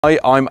Hi,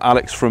 I'm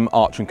Alex from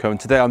Arch & Co, and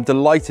today I'm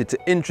delighted to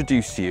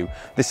introduce to you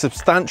this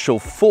substantial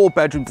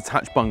 4-bedroom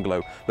detached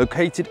bungalow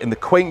located in the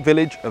quaint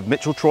village of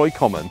Mitchell-Troy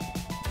Common.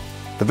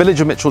 The village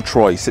of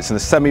Mitchell-Troy sits in a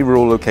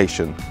semi-rural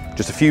location,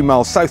 just a few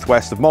miles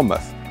southwest of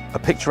Monmouth, a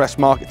picturesque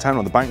market town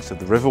on the banks of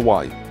the River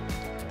Wye.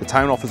 The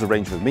town offers a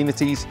range of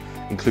amenities,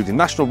 including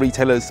national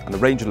retailers and a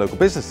range of local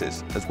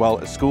businesses, as well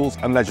as schools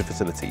and leisure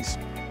facilities.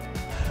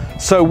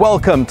 So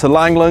welcome to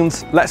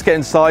Langlands. Let's get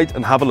inside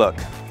and have a look.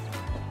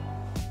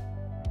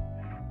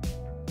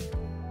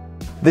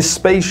 This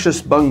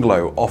spacious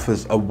bungalow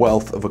offers a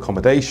wealth of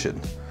accommodation.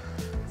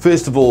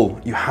 First of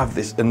all, you have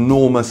this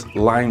enormous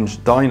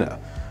lounge diner,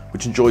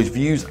 which enjoys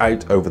views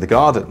out over the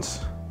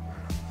gardens.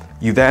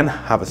 You then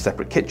have a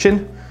separate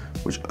kitchen,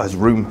 which has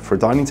room for a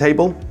dining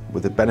table,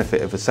 with the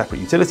benefit of a separate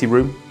utility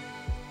room.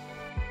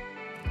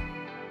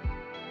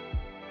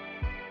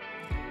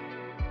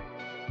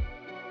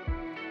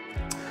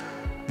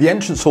 The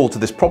entrance hall to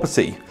this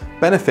property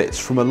benefits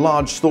from a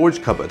large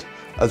storage cupboard,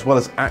 as well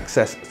as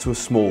access to a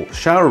small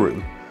shower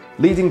room.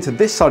 Leading to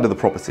this side of the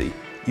property,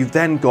 you've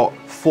then got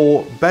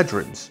 4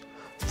 bedrooms,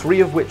 3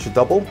 of which are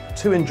double,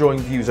 2 enjoying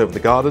views over the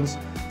gardens,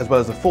 as well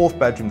as a 4th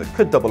bedroom that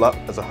could double up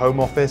as a home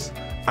office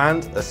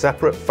and a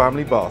separate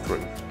family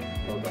bathroom.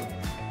 Well done.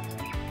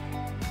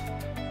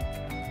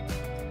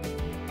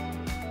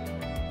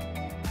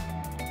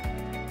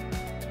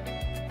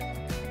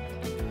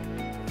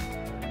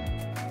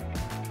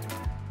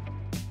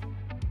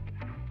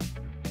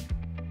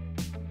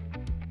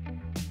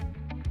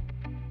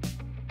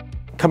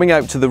 Coming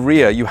out to the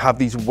rear, you have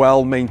these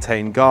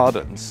well-maintained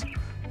gardens.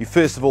 You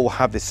first of all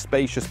have this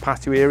spacious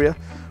patio area,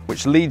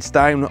 which leads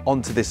down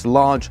onto this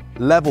large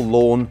level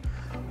lawn,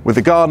 with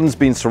the gardens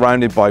being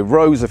surrounded by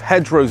rows of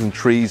hedgerows and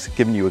trees,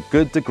 giving you a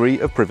good degree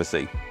of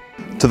privacy.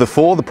 To the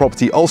fore, the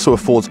property also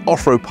affords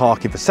off-road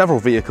parking for several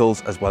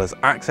vehicles, as well as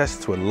access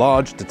to a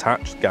large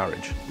detached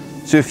garage.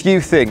 So if you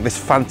think this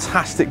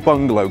fantastic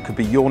bungalow could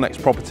be your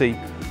next property,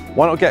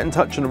 why not get in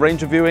touch and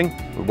arrange a viewing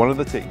with one of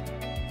the team?